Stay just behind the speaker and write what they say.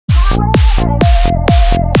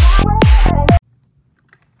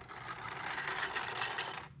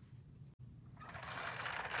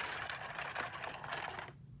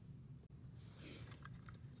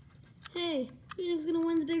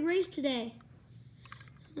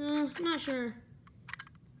Not sure.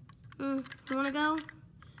 You wanna go?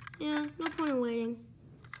 Yeah, no point in waiting.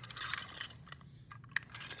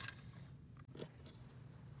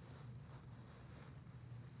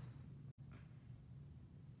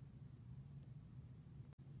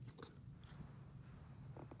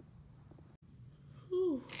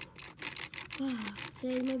 Whew.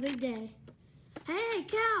 Today's my big day. Hey,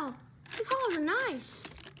 Cal! These haulers are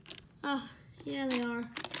nice. Oh, yeah, they are.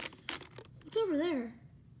 What's over there?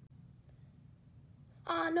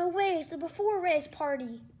 No way, it's a before race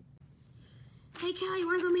party. Hey, Cal, you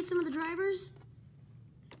wanna go meet some of the drivers?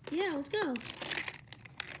 Yeah, let's go.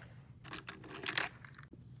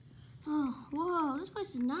 Oh, whoa, this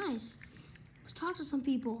place is nice. Let's talk to some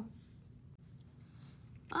people.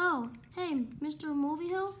 Oh, hey, Mr.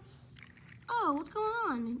 Mulvihill? Oh, what's going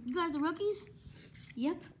on? You guys the rookies?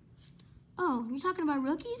 Yep. Oh, you're talking about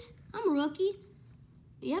rookies? I'm a rookie.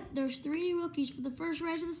 Yep, there's 3 new rookies for the first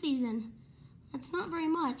race of the season. That's not very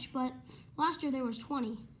much, but last year there was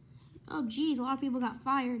 20. Oh, geez, a lot of people got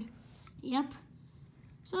fired. Yep.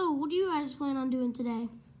 So, what do you guys plan on doing today?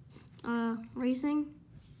 Racing?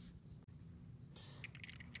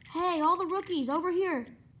 Hey, all the rookies, over here.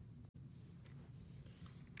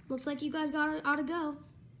 Looks like you guys ought to go.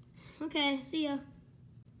 Okay, see ya.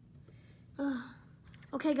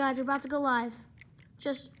 Okay, guys, we're about to go live.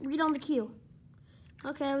 Just read on the cue.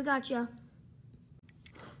 Okay, we got ya.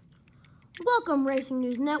 Welcome, Racing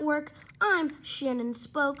News Network. I'm Shannon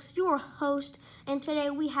Spokes, your host, and today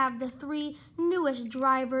we have the 3 newest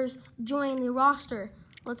drivers joining the roster.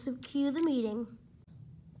 Let's cue the meeting.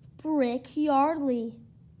 Brick Yardley.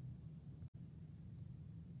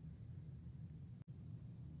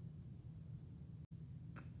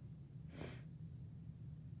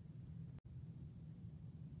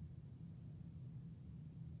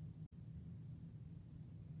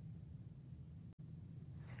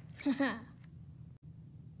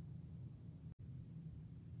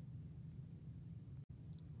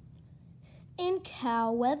 And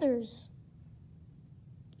Cal Weathers.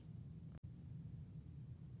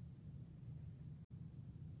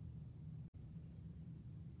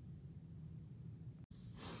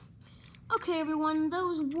 Okay, everyone,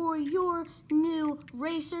 those were your new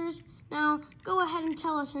racers. Now, go ahead and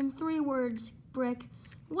tell us in 3 words, Brick,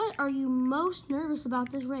 what are you most nervous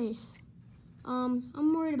about this race?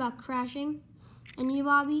 I'm worried about crashing. And you,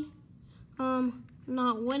 Bobby?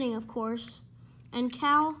 Not winning, of course. And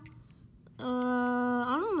Cal?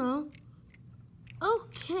 I don't know.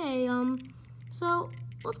 Okay, so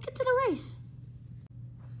let's get to the race.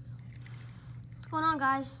 What's going on,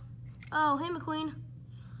 guys? Oh, hey, McQueen.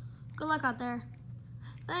 Good luck out there.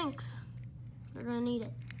 Thanks. You're gonna need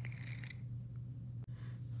it.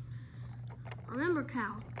 Remember,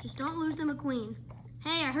 Cal, just don't lose to McQueen.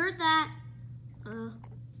 Hey, I heard that.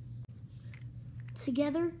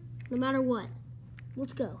 Together, no matter what.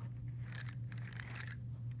 Let's go.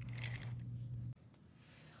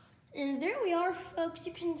 And there we are, folks.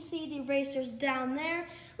 You can see the racers down there.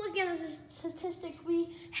 Looking at the statistics,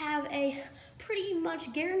 we have a pretty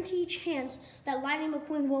much guaranteed chance that Lightning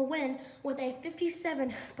McQueen will win with a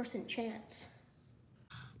 57% chance.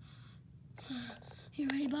 You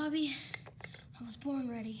ready, Bobby? I was born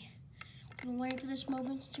ready. I've been waiting for this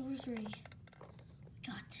moment since 2 or 3. We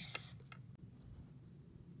got this.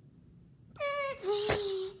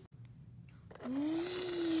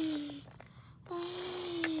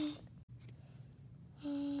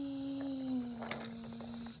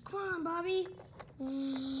 Come on, Bobby.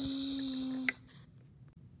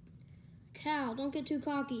 Cal, don't get too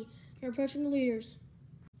cocky. You're approaching the leaders.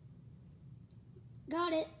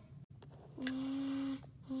 Got it.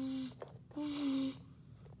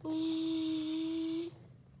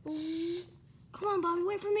 Come on, Bobby,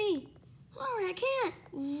 wait for me. Sorry, I can't.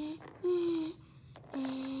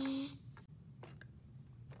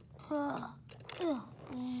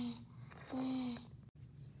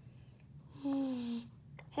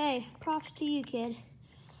 Hey, props to you, kid.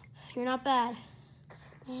 You're not bad.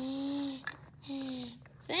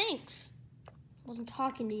 Thanks. Wasn't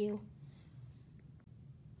talking to you.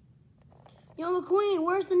 Yo, McQueen,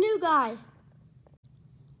 where's the new guy?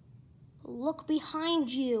 Look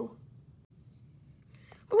behind you.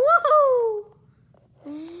 Woohoo!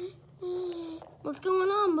 What's going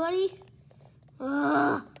on, buddy?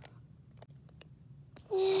 Woo!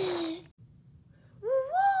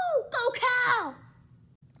 Go Cal!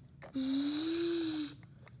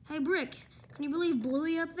 Hey, Brick, can you believe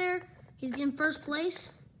Bluey up there? He's getting first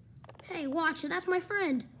place. Hey, watch it. That's my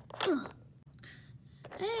friend.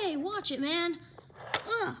 Hey, watch it, man.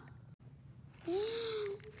 Whoa!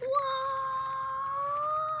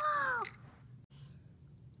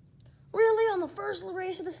 first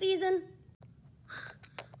race of the season.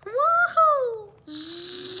 Woohoo!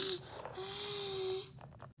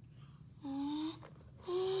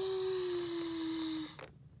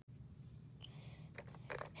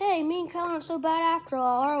 Hey, me and Kyle aren't so bad after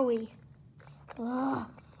all, are we? I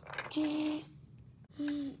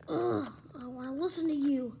want to listen to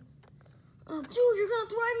you. Dude, you're going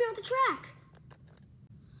to drive me off the track.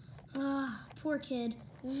 Poor kid.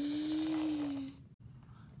 You're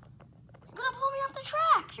going to blow me off the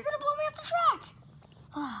track. You're going to blow me off the track.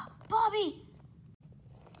 Bobby.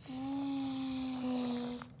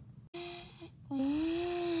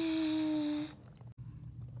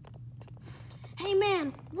 Hey,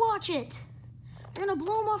 man, watch it. You're going to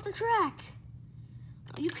blow him off the track.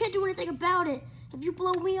 You can't do anything about it. If you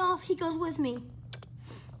blow me off, he goes with me.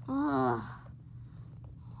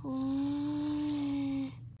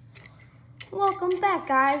 Welcome back,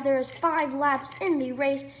 guys. There's 5 laps in the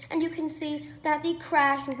race, and you can see that the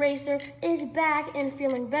crashed racer is back and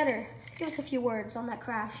feeling better. Give us a few words on that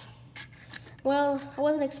crash. Well, I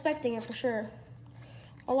wasn't expecting it for sure.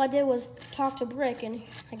 All I did was talk to Brick, and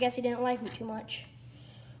I guess he didn't like me too much.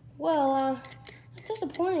 Well, it's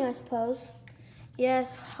disappointing, I suppose.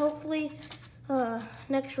 Yes, hopefully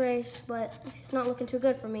next race, but it's not looking too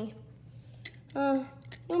good for me.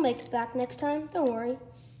 You'll make it back next time, don't worry.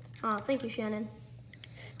 Thank you, Shannon.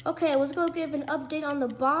 Okay, let's go give an update on the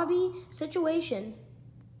Bobby situation.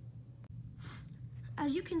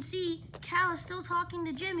 As you can see, Cal is still talking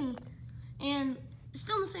to Jimmy, and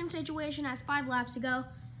still in the same situation as 5 laps ago.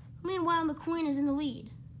 Meanwhile, McQueen is in the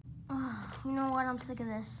lead. You know what? I'm sick of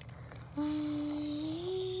this.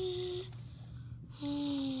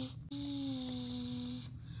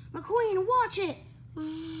 McQueen, watch it!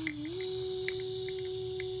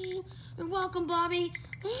 You're welcome, Bobby.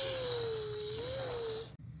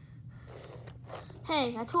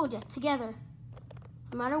 Hey, I told you, together.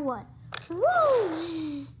 No matter what.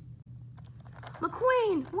 Woo!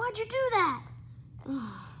 McQueen, why'd you do that?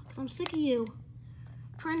 Because I'm sick of you.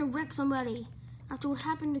 Trying to wreck somebody. After what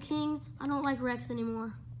happened to King, I don't like wrecks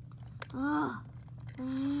anymore.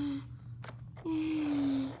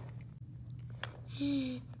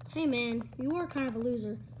 Hey man, you are kind of a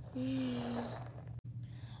loser.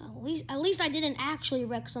 At least I didn't actually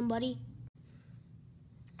wreck somebody.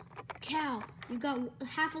 Cal, you got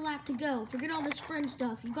half a lap to go. Forget all this friend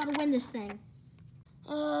stuff. You gotta win this thing.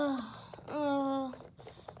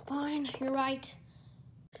 Fine, you're right.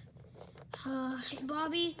 Hey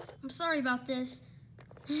Bobby, I'm sorry about this.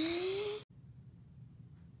 Wait,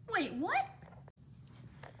 what?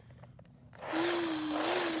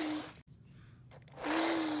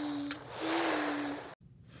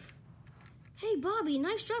 Hey Bobby,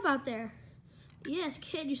 nice job out there. Yes,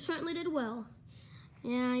 kid, you certainly did well.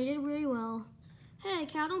 Yeah, you did really well. Hey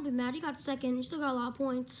Cal, don't be mad, you got second, you still got a lot of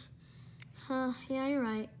points. Yeah, you're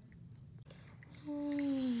right.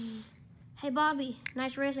 Hey Bobby,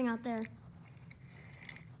 nice racing out there.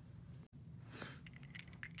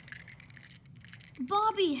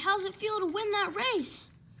 Bobby, how's it feel to win that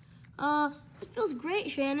race? It feels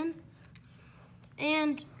great, Shannon.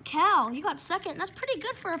 And Cal, you got second. That's pretty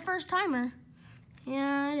good for a first-timer.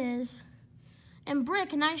 Yeah, it is. And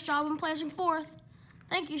Brick, nice job on placing 4th.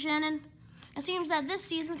 Thank you, Shannon. It seems that this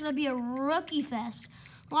season's going to be a rookie fest.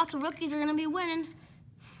 Lots of rookies are going to be winning.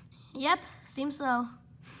 Yep, seems so.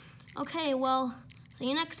 Okay, well, see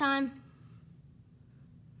you next time.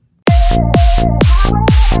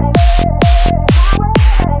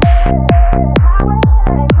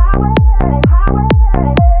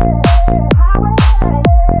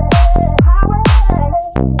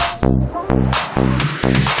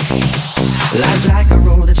 Life's like a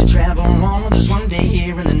road that you travel on. There's one day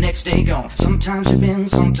here and the next day gone. Sometimes you bend,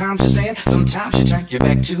 sometimes you stand, sometimes you turn your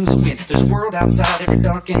back to the wind. There's a world outside every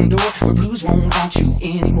darkened door where blues won't haunt you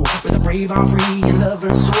anymore. Where the brave are free and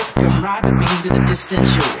lovers soar. Come ride with me to the distant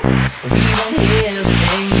shore. We won't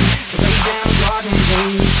hesitate to lay down